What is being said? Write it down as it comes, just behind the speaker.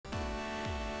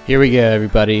Here we go,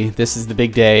 everybody. This is the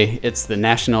big day. It's the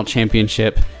national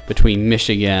championship between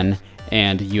Michigan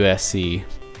and USC.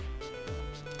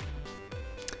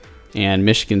 And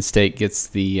Michigan State gets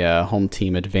the home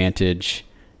team advantage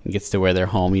and gets to wear their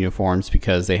home uniforms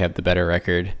because they have the better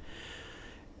record.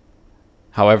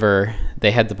 However,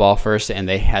 they had the ball first and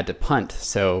they had to punt.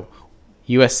 So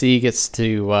USC gets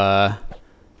to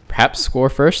perhaps score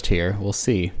first here. We'll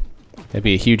see. That'd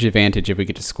be a huge advantage if we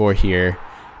get to score here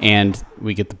and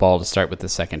we get the ball to start with the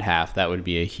second half. That would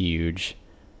be a huge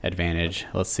advantage.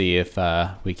 Let's see if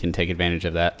we can take advantage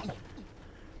of that.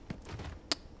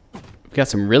 We've got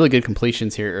some really good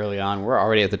completions here early on. We're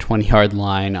already at the 20-yard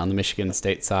line on the Michigan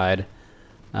State side.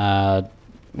 Want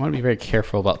to be very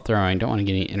careful about throwing. Don't want to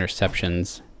get any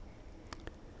interceptions.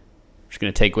 Just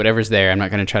going to take whatever's there. I'm not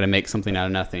going to try to make something out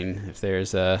of nothing. If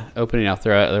there's an opening, I'll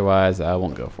throw it. Otherwise, I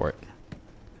won't go for it.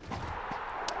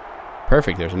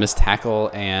 Perfect. There's a missed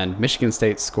tackle, and Michigan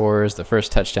State scores the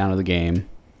first touchdown of the game.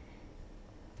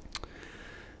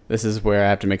 This is where I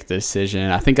have to make the decision.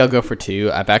 I think I'll go for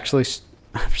two. I've actually,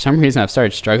 for some reason, I've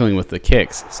started struggling with the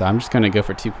kicks, so I'm just going to go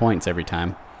for 2 points every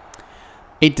time.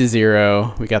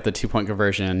 8-0. We got the 2-point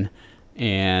conversion,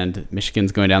 and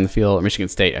Michigan's going down the field, or Michigan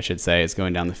State, I should say, is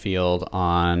going down the field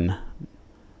on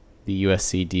the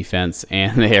USC defense,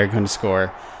 and they are going to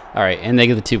score. All right, and they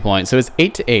get the 2 points. So it's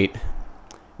 8-8.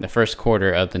 The first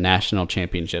quarter of the national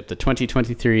championship, the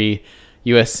 2023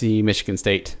 USC Michigan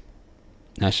State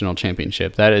national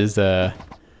championship. That is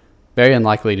very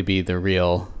unlikely to be the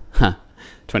real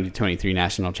 2023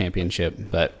 national championship,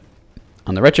 but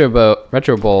on the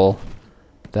Retro Bowl,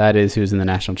 that is who's in the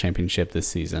national championship this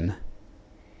season.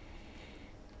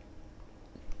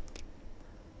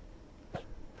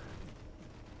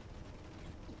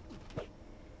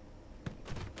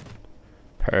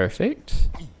 Perfect.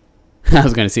 I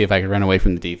was going to see if I could run away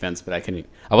from the defense, but I couldn't.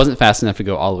 I wasn't fast enough to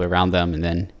go all the way around them and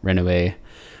then run away.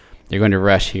 They're going to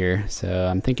rush here, so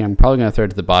I'm thinking I'm probably going to throw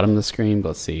it to the bottom of the screen, but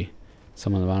let's see.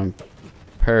 Someone on the bottom.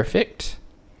 Perfect.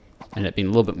 Ended up being a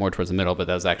little bit more towards the middle, but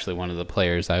that was actually one of the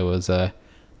players I was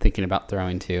thinking about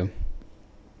throwing to.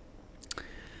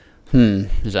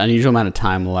 There's an unusual amount of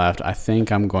time left. I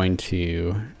think I'm going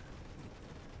to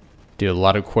do a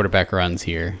lot of quarterback runs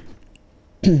here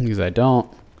because I don't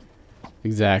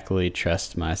exactly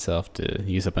trust myself to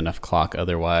use up enough clock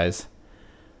otherwise.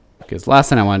 Because last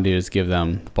thing I want to do is give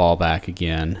them the ball back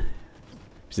again.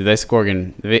 So they score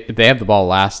again. If they have the ball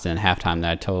last in halftime,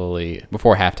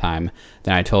 before halftime,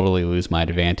 then I totally lose my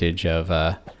advantage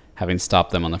of having stopped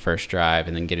them on the first drive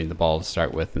and then getting the ball to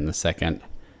start with in the second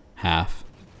half.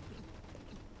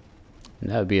 And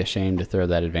that would be a shame to throw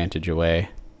that advantage away.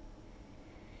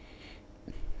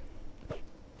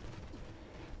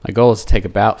 My goal is to take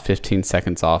about 15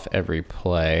 seconds off every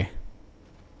play,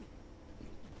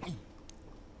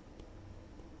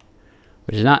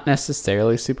 which is not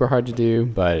necessarily super hard to do,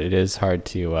 but it is hard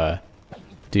to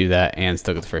do that and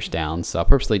still get the first down. So I'll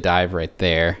purposely dive right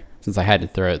there. Since I had to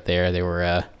throw it there, they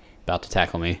were about to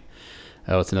tackle me.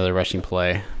 Oh, it's another rushing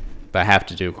play, but I have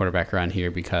to do a quarterback run here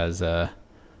because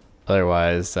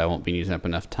otherwise I won't be using up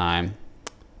enough time.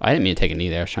 I didn't mean to take a knee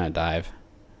there. I was trying to dive.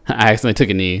 I accidentally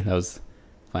took a knee. That was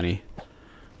funny.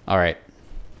 All right.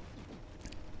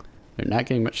 They're not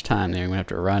getting much time there. I'm going to have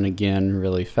to run again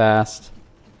really fast.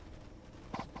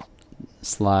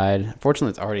 Slide.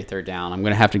 Fortunately, it's already third down. I'm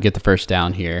going to have to get the first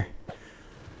down here.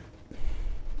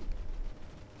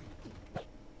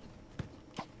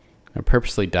 I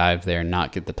purposely dive there and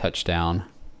not get the touchdown.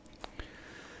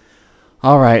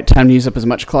 All right. Time to use up as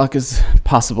much clock as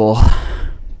possible.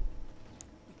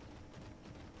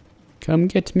 Come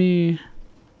get me.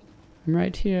 I'm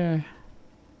right here.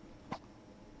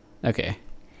 Okay.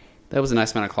 That was a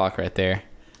nice amount of clock right there.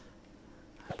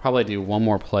 I'll probably do one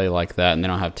more play like that and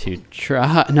then I'll have to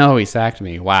try. No, he sacked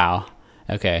me. Wow.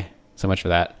 Okay. So much for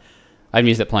that. I've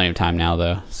used up plenty of time now,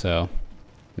 though. So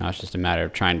now it's just a matter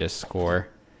of trying to score.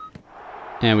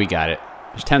 And we got it.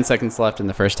 There's 10 seconds left in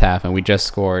the first half and we just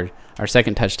scored our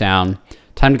second touchdown.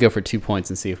 Time to go for 2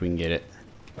 points and see if we can get it.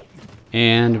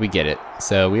 And we get it.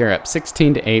 So we are up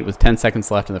 16-8 with 10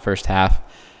 seconds left in the first half.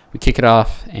 We kick it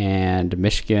off, and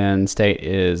Michigan State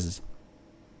is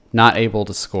not able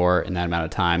to score in that amount of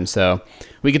time. So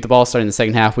we get the ball starting in the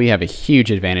second half. We have a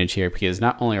huge advantage here because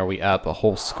not only are we up a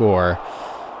whole score,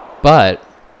 but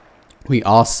we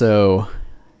also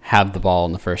have the ball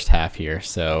in the first half here.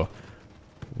 So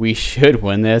we should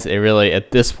win this. It really,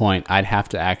 at this point, I'd have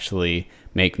to actually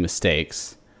make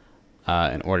mistakes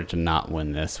in order to not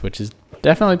win this, which is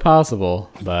definitely possible,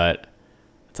 but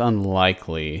it's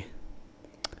unlikely.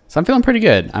 So I'm feeling pretty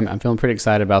good. I'm feeling pretty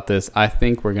excited about this. I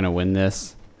think we're going to win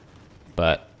this,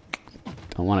 but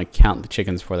I want to count the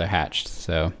chickens before they're hatched.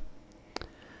 So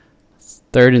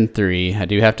 3rd and 3. I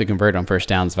do have to convert on first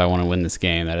downs if I want to win this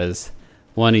game. That is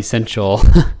one essential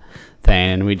thing.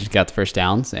 And we just got the first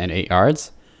downs and 8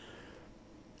 yards.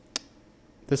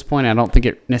 At this point, I don't think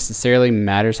it necessarily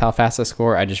matters how fast I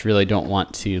score. I just really don't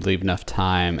want to leave enough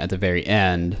time at the very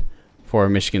end for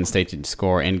Michigan State to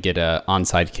score and get an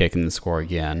onside kick and then score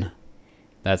again.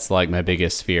 That's like my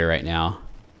biggest fear right now.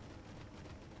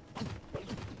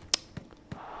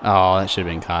 Oh, that should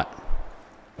have been caught.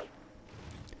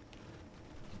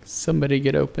 Somebody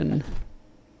get open.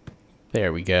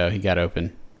 There we go. He got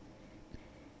open.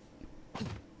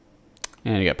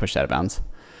 And he got pushed out of bounds.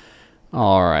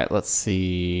 All right, let's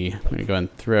see. I'm going to go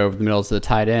and throw over the middle to the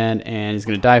tight end, and he's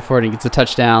going to dive for it and gets a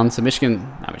touchdown. So not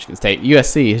Michigan State,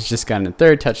 USC has just gotten a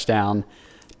 3rd touchdown.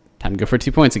 Time to go for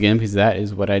 2 points again, because that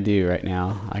is what I do right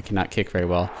now. I cannot kick very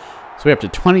well. So we're up to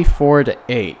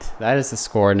 24-8. That is the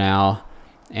score now.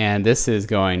 And this is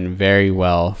going very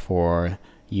well for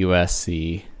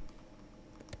USC.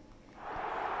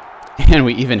 And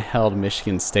we even held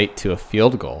Michigan State to a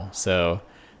field goal. So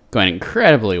going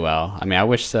incredibly well. I mean, I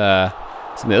wish some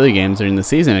of the other games during the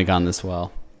season had gone this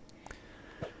well.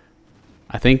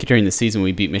 I think during the season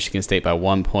we beat Michigan State by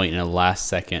 1 point in a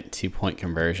last-second 2-point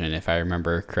conversion, if I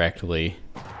remember correctly.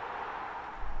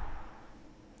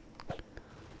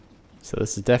 So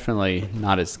this is definitely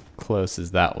not as close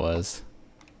as that was.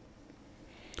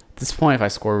 At this point, if I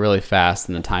score really fast,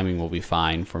 then the timing will be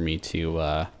fine for me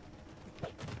to...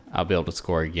 I'll be able to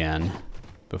score again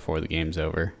before the game's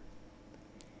over.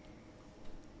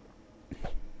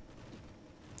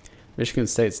 Michigan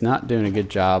State's not doing a good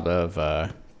job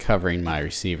of covering my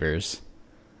receivers.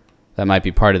 That might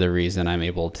be part of the reason I'm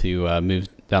able to move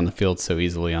down the field so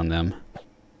easily on them.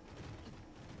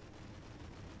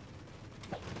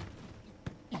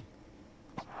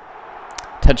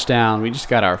 Touchdown. We just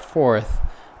got our 4th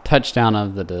touchdown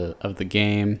of the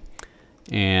game.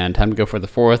 And time to go for the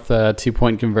 4th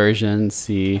 2-point conversion.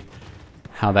 See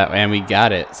how that... And we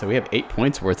got it. So we have 8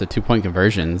 points worth of 2-point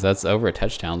conversions. That's over a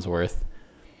touchdown's worth.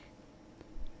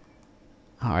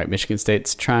 All right, Michigan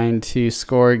State's trying to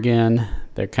score again.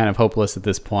 They're kind of hopeless at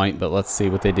this point, but let's see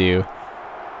what they do.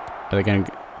 They're trying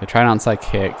an onside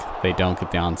kick. They don't get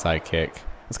the onside kick.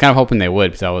 I was kind of hoping they would,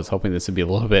 because I was hoping this would be a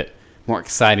little bit more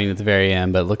exciting at the very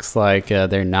end, but it looks like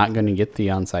they're not going to get the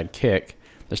onside kick.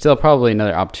 There's still probably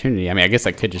another opportunity. I mean, I guess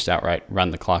I could just outright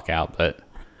run the clock out, but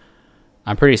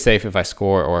I'm pretty safe if I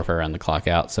score or if I run the clock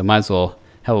out, so might as well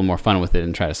have a little more fun with it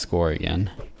and try to score again.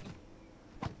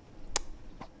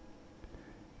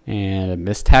 And a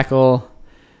missed tackle.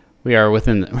 We are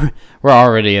within... We're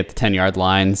already at the 10-yard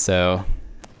line, so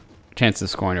chances of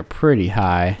scoring are pretty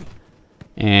high.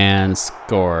 And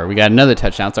score. We got another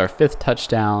touchdown. It's our 5th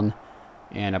touchdown.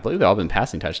 And I believe they've all been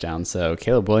passing touchdowns. So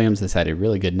Caleb Williams has had a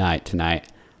really good night tonight,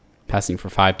 passing for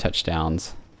 5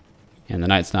 touchdowns. And the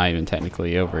night's not even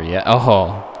technically over yet.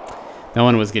 Oh, no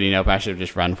one was getting up. I should have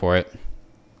just run for it.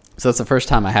 So that's the first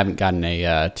time I haven't gotten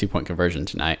a 2-point conversion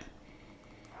tonight.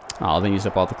 Oh, they used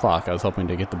up all the clock. I was hoping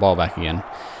to get the ball back again.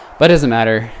 But it doesn't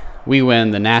matter. We win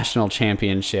the national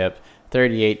championship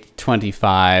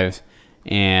 38-25,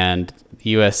 and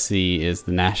USC is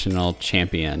the national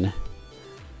champion.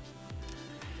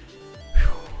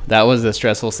 That was a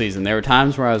stressful season. There were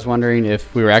times where I was wondering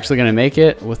if we were actually going to make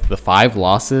it with the 5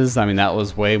 losses. I mean, that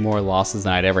was way more losses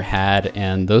than I'd ever had.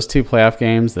 And those 2 playoff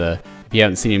games, if you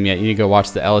haven't seen them yet, you need to go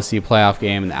watch the LSU playoff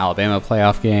game and the Alabama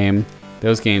playoff game.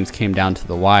 Those games came down to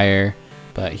the wire.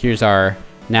 But here's our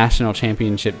national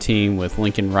championship team with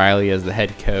Lincoln Riley as the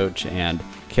head coach and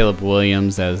Caleb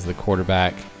Williams as the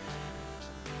quarterback.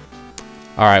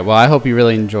 All right, well, I hope you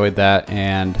really enjoyed that,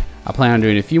 and I plan on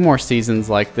doing a few more seasons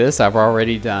like this. I've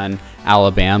already done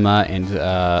Alabama and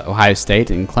Ohio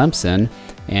State and Clemson,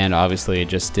 and obviously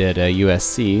just did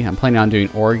USC. I'm planning on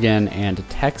doing Oregon and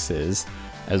Texas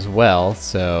as well.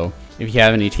 So if you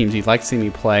have any teams you'd like to see me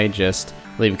play, just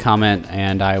leave a comment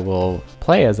and I will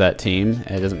play as that team.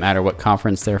 It doesn't matter what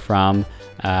conference they're from.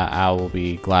 I will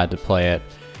be glad to play it.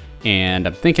 And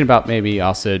I'm thinking about maybe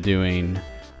also doing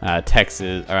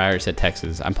Texas, or I already said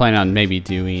Texas. I'm planning on maybe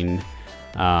doing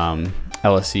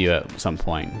LSU at some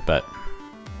point. But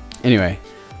anyway,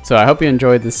 so I hope you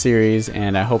enjoyed this series,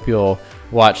 and I hope you'll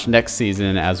watch next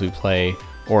season as we play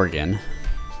Oregon.